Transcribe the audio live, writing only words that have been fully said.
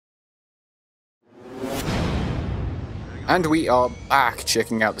And we are back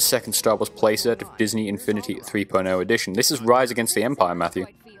checking out the second Star Wars playset of Disney Infinity 3.0 edition. This is Rise Against the Empire, Matthew.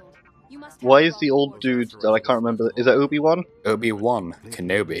 Why is the old dude that I can't remember, is that Obi-Wan? Obi-Wan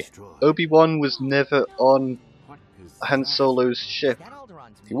Kenobi. Obi-Wan was never on Han Solo's ship.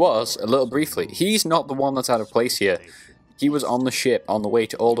 He was, a little briefly. He's not the one that's out of place here. He was on the ship on the way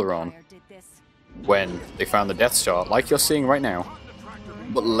to Alderaan when they found the Death Star, like you're seeing right now.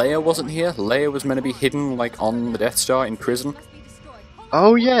 But Leia wasn't here. Leia was meant to be hidden, like, on the Death Star in prison.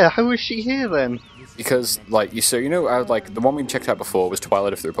 Oh yeah, how is she here then? Because, like, you know, like, the one we checked out before was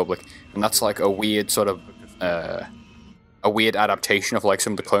Twilight of the Republic, and that's, like, a weird sort of, a weird adaptation of, like,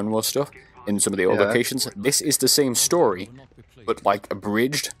 some of the Clone Wars stuff in some of the old locations. This is the same story, but, like,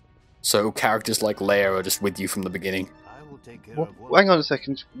 abridged, so characters like Leia are just with you from the beginning. Well, hang on a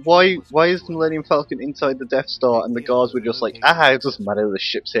second, why is the Millennium Falcon inside the Death Star and the guards were just like, it doesn't matter, the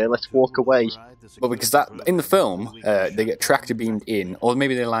ship's here, let's walk away? Well, because that in the film, they get tractor beamed in, or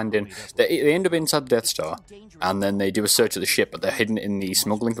maybe they land in, they end up inside the Death Star, and then they do a search of the ship, but they're hidden in the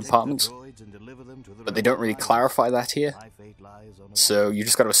smuggling compartments. But they don't really clarify that here. So you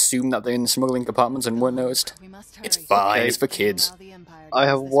just gotta assume that they're in the smuggling compartments and weren't noticed. It's fine, it's for kids. I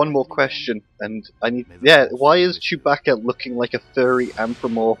have one more question, and why is Chewbacca looking like a furry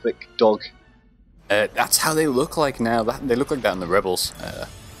anthropomorphic dog? That's how they look like now. They look like that in the Rebels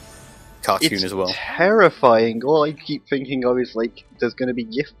cartoon as well. It's terrifying. All I keep thinking of is, like, there's going to be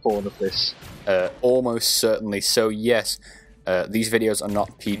GIF porn of this. Almost certainly. So yes, these videos are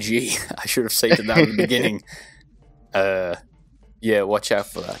not PG. I should have stated that at the beginning. Yeah, watch out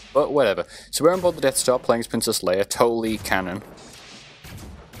for that. But whatever. So we're on board the Death Star playing as Princess Leia. Totally canon.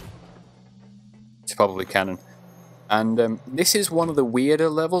 It's probably canon. And this is one of the weirder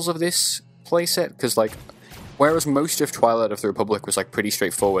levels of this playset, because, like, whereas most of Twilight of the Republic was, like, pretty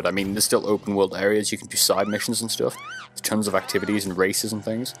straightforward, I mean, there's still open world areas, you can do side missions and stuff, there's tons of activities and races and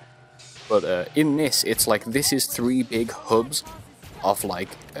things, but in this, it's like, this is 3 big hubs of, like,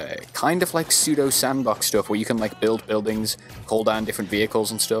 kind of like pseudo-sandbox stuff, where you can, like, build buildings, call down different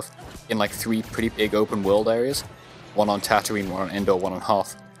vehicles and stuff, in, like, 3 pretty big open world areas, one on Tatooine, one on Endor, one on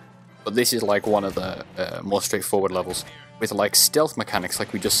Hoth. But this is, like, one of the more straightforward levels, with, like, stealth mechanics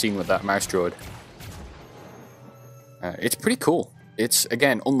like we just seen with that mouse droid. It's pretty cool. It's,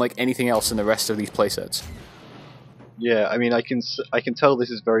 again, unlike anything else in the rest of these playsets. Yeah, I mean, I can tell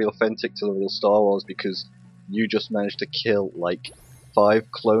this is very authentic to the real Star Wars, because you just managed to kill, like, 5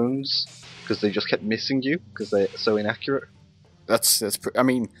 clones, because they just kept missing you, because they're so inaccurate. I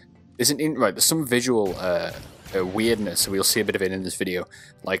mean, there's some visual weirdness, so we'll see a bit of it in this video.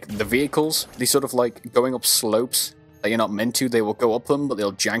 Like, the vehicles, they sort of, like, going up slopes that you're not meant to, they will go up them, but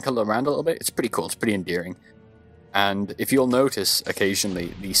they'll jankle around a little bit. It's pretty cool, it's pretty endearing. And if you'll notice,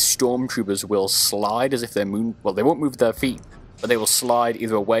 occasionally, the Stormtroopers will slide as if they're well, they won't move their feet, but they will slide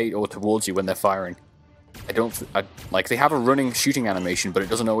either away or towards you when they're firing. Like, they have a running shooting animation, but it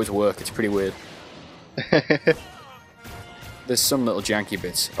doesn't always work, it's pretty weird. There's some little janky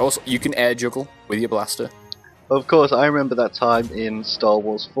bits. Also, you can air juggle with your blaster. Of course, I remember that time in Star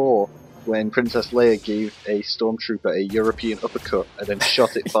Wars 4 when Princess Leia gave a Stormtrooper a European uppercut and then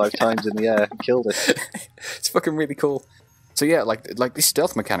shot it 5 times in the air and killed it. It's fucking really cool. So yeah, like these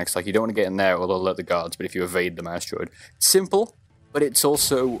stealth mechanics, like, you don't want to get in there or they'll alert the guards, but if you evade the mouse droid. It's simple, but it's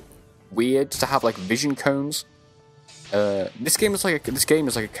also weird to have, like, vision cones. This game is like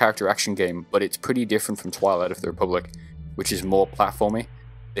a character action game, but it's pretty different from Twilight of the Republic, which is more platformy.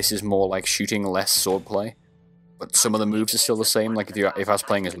 This is more like shooting, less swordplay. But some of the moves are still the same, like if I was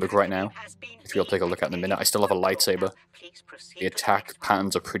playing as Luke right now, if you'll take a look at it in a minute, I still have a lightsaber. The attack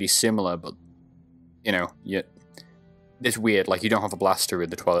patterns are pretty similar, but, you know, it's weird, like, you don't have a blaster in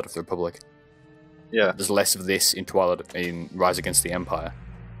the Twilight of the Republic. Yeah. There's less of this in Rise Against the Empire,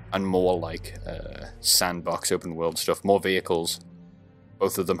 and more, like, sandbox open world stuff, more vehicles.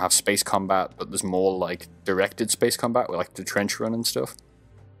 Both of them have space combat, but there's more, like, directed space combat, with, like, the trench run and stuff.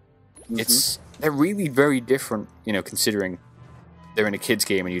 They're really very different, you know, considering they're in a kid's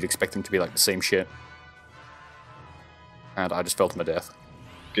game and you'd expect them to be like the same shit. And I just fell to my death.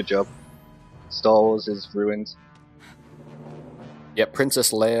 Good job. Star Wars is ruined. Yeah,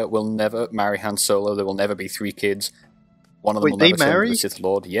 Princess Leia will never marry Han Solo. There will never be 3 kids. One of them Wait, will they never turn marry? into the Sith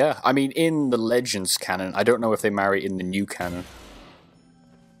Lord. Yeah, I mean, in the Legends canon, I don't know if they marry in the new canon.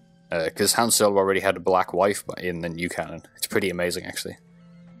 Because Han Solo already had a black wife in the new canon. It's pretty amazing, actually.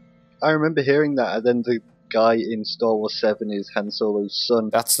 I remember hearing that, and then the guy in Star Wars 7 is Han Solo's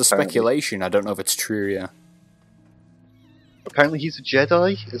son. That's the speculation, I don't know if it's true, yeah. Apparently he's a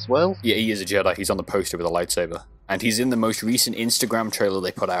Jedi as well? Yeah, he is a Jedi, he's on the poster with a lightsaber. And he's in the most recent Instagram trailer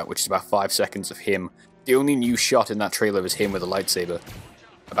they put out, which is about 5 seconds of him The only new shot in that trailer is him with a lightsaber,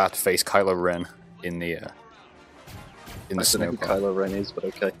 about to face Kylo Ren in the snow. I don't know who Kylo Ren is, but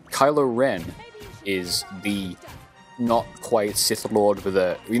okay. Kylo Ren is the not quite Sith Lord with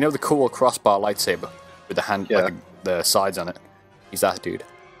a, you know, the cool crossbar lightsaber with the hand, like the sides on it. He's that dude.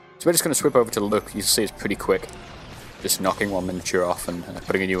 So we're just going to swip over to Luke. You see it's pretty quick. Just knocking one miniature off and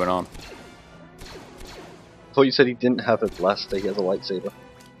putting a new one on. I thought you said he didn't have a blaster, he has a lightsaber.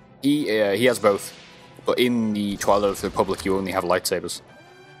 He has both. But in the Twilight of the Republic, you only have lightsabers.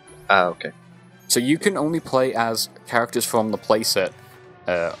 Ah, okay. So you can only play as characters from the playset.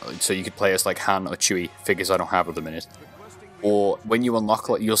 So you could play as like Han or Chewie, figures I don't have at the minute. Or when you unlock,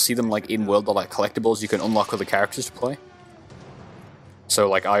 you'll see them like in world or like collectibles. You can unlock other characters to play. So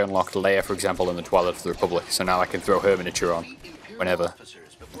like I unlocked Leia, for example, in the Twilight of the Republic. So now I can throw her miniature on whenever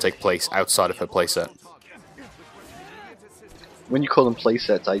it take place outside of her playset. When you call them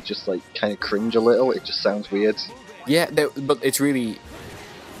playsets, I just like kind of cringe a little. It just sounds weird. Yeah, but it's really,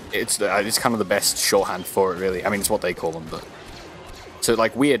 it's kind of the best shorthand for it, really. I mean, it's what they call them, but so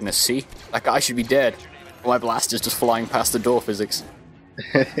like weirdness. See, that guy should be dead. My blaster's just flying past the door. Physics.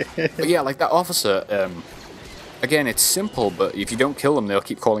 But yeah, like that officer. Again, it's simple, but if you don't kill them, they'll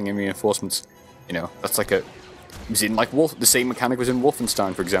keep calling in reinforcements. You know, that's like it was in like the same mechanic was in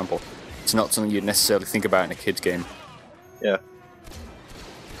Wolfenstein, for example. It's not something you'd necessarily think about in a kid's game. Yeah.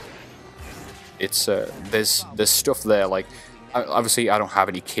 It's there's stuff there, like obviously I don't have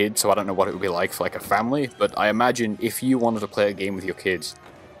any kids, so I don't know what it would be like for like a family, but I imagine if you wanted to play a game with your kids,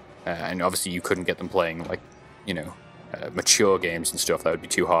 and obviously you couldn't get them playing like, you know, mature games and stuff, that would be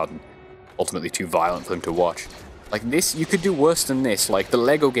too hard and ultimately too violent for them to watch. Like this, you could do worse than this. Like the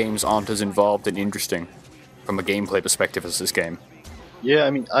Lego games aren't as involved and interesting from a gameplay perspective as this game. Yeah,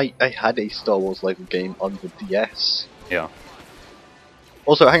 I mean, I had a Star Wars Lego game on the DS. Yeah.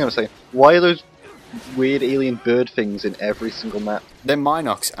 Also, hang on a second. Why are those weird alien bird things in every single map? They're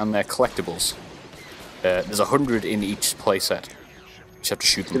Minox and they're collectibles. There's 100 in each playset. You just have to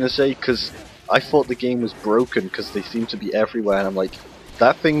shoot them. I was gonna say, because I thought the game was broken because they seem to be everywhere, and I'm like,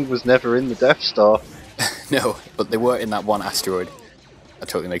 that thing was never in the Death Star. No, but they were in that one asteroid. That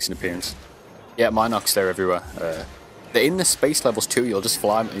totally makes an appearance. Yeah, Minox, they're everywhere. They're in the space levels too. You'll just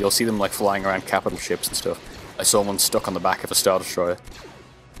fly. You'll see them like flying around capital ships and stuff. I saw one stuck on the back of a Star Destroyer.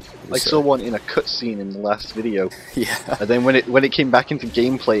 I saw one in a cutscene in the last video. Yeah. And then when it came back into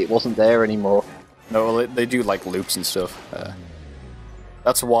gameplay, it wasn't there anymore. No, well, they do like loops and stuff.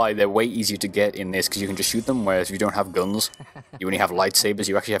 That's why they're way easier to get in this, because you can just shoot them, whereas if you don't have guns, you only have lightsabers,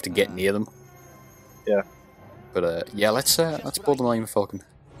 you actually have to get near them. Yeah. But yeah, let's build the Millennium Falcon.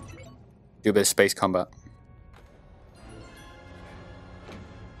 Do a bit of space combat.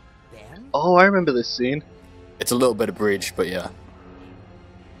 Oh, I remember this scene. It's a little bit of bridge, but yeah.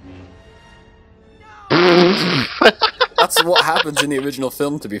 That's what happens in the original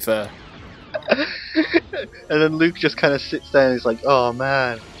film, to be fair. And then Luke just kind of sits there and he's like, "Oh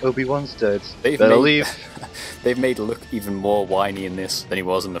man, Obi-Wan's dead. Better leave." They've made Luke even more whiny in this than he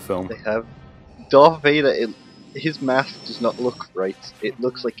was in the film. They have. Darth Vader, his mask does not look right. It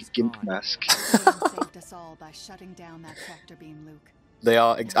looks like a gimp mask. Saved us all by shutting down that tractor beam, Luke. They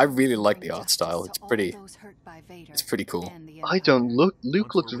are. I really like the art style. It's pretty. It's pretty cool. I don't look.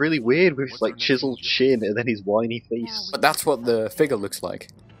 Luke looks really weird with his like chiseled chin and then his whiny face. But that's what the figure looks like.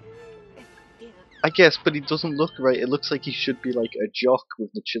 I guess, but he doesn't look right. It looks like he should be like a jock with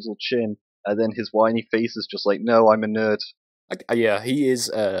the chiseled chin, and then his whiny face is just like, "No, I'm a nerd." Yeah, he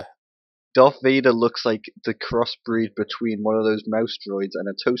is. Darth Vader looks like the crossbreed between one of those mouse droids and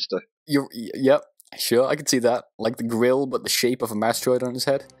a toaster. Yep, sure, I can see that. Like the grill, but the shape of a mouse droid on his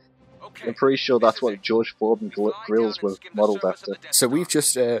head. I'm pretty sure that's what George Foreman grills were modelled after. So we've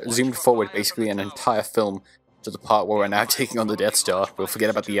just zoomed forward basically an entire film to the part where we're now taking on the Death Star. We'll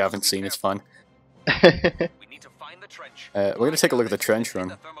forget about the Yavin scene, it's fine. We're going to take a look at the trench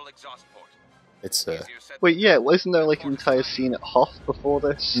run. It's Wait, yeah, wasn't there like an entire scene at Hoth before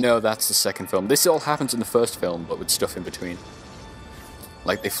this? No, that's the second film. This all happens in the first film, but with stuff in between.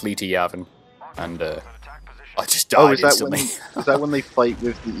 Like they flee to Yavin, and I just died instantly. Is that when they fight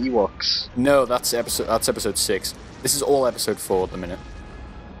with the Ewoks? No, that's episode 6. This is all episode 4 at the minute.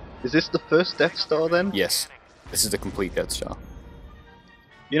 Is this the first Death Star then? Yes, this is the complete Death Star.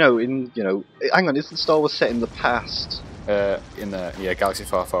 Hang on, isn't Star Wars set in the past? In the galaxy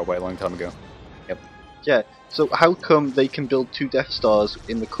far, far away, a long time ago. Yep. Yeah. So how come they can build 2 Death Stars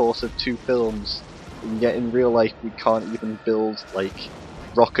in the course of 2 films, and yet in real life we can't even build like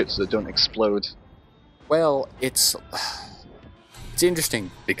rockets that don't explode? Well, it's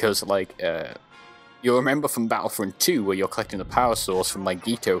interesting because like you'll remember from Battlefront 2 where you're collecting the power source from like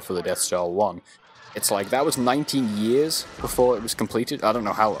Gito for the Death Star 1. It's like, that was 19 years before it was completed. I don't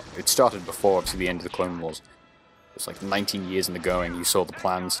know how, it started before, obviously, the end of the Clone Wars. It was like 19 years in the going. You saw the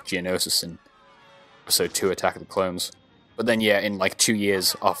plans, Geonosis, and Episode 2, Attack of the Clones. But then, yeah, in like 2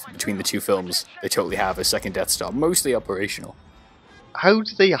 years off between the two films, they totally have a second Death Star, mostly operational. How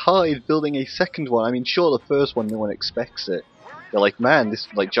did they hide building a second one? I mean, sure, the first one, no one expects it. They're like, man, this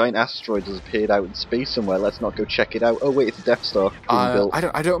like giant asteroid has appeared out in space somewhere. Let's not go check it out. Oh wait, it's a Death Star being built. I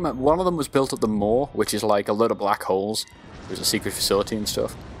don't remember. One of them was built at the Moor, which is like a load of black holes. There's a secret facility and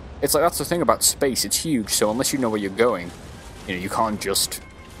stuff. It's like, that's the thing about space. It's huge, so unless you know where you're going, you can't just.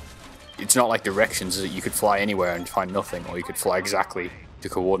 It's not like directions that you could fly anywhere and find nothing, or you could fly exactly to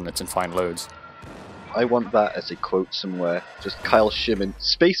coordinates and find loads. I want that as a quote somewhere. Just Kyle Shimon.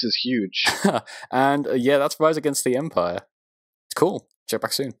 Space is huge. And yeah, that's Rise Against the Empire. It's cool. Check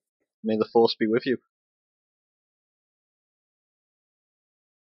back soon. May the Force be with you.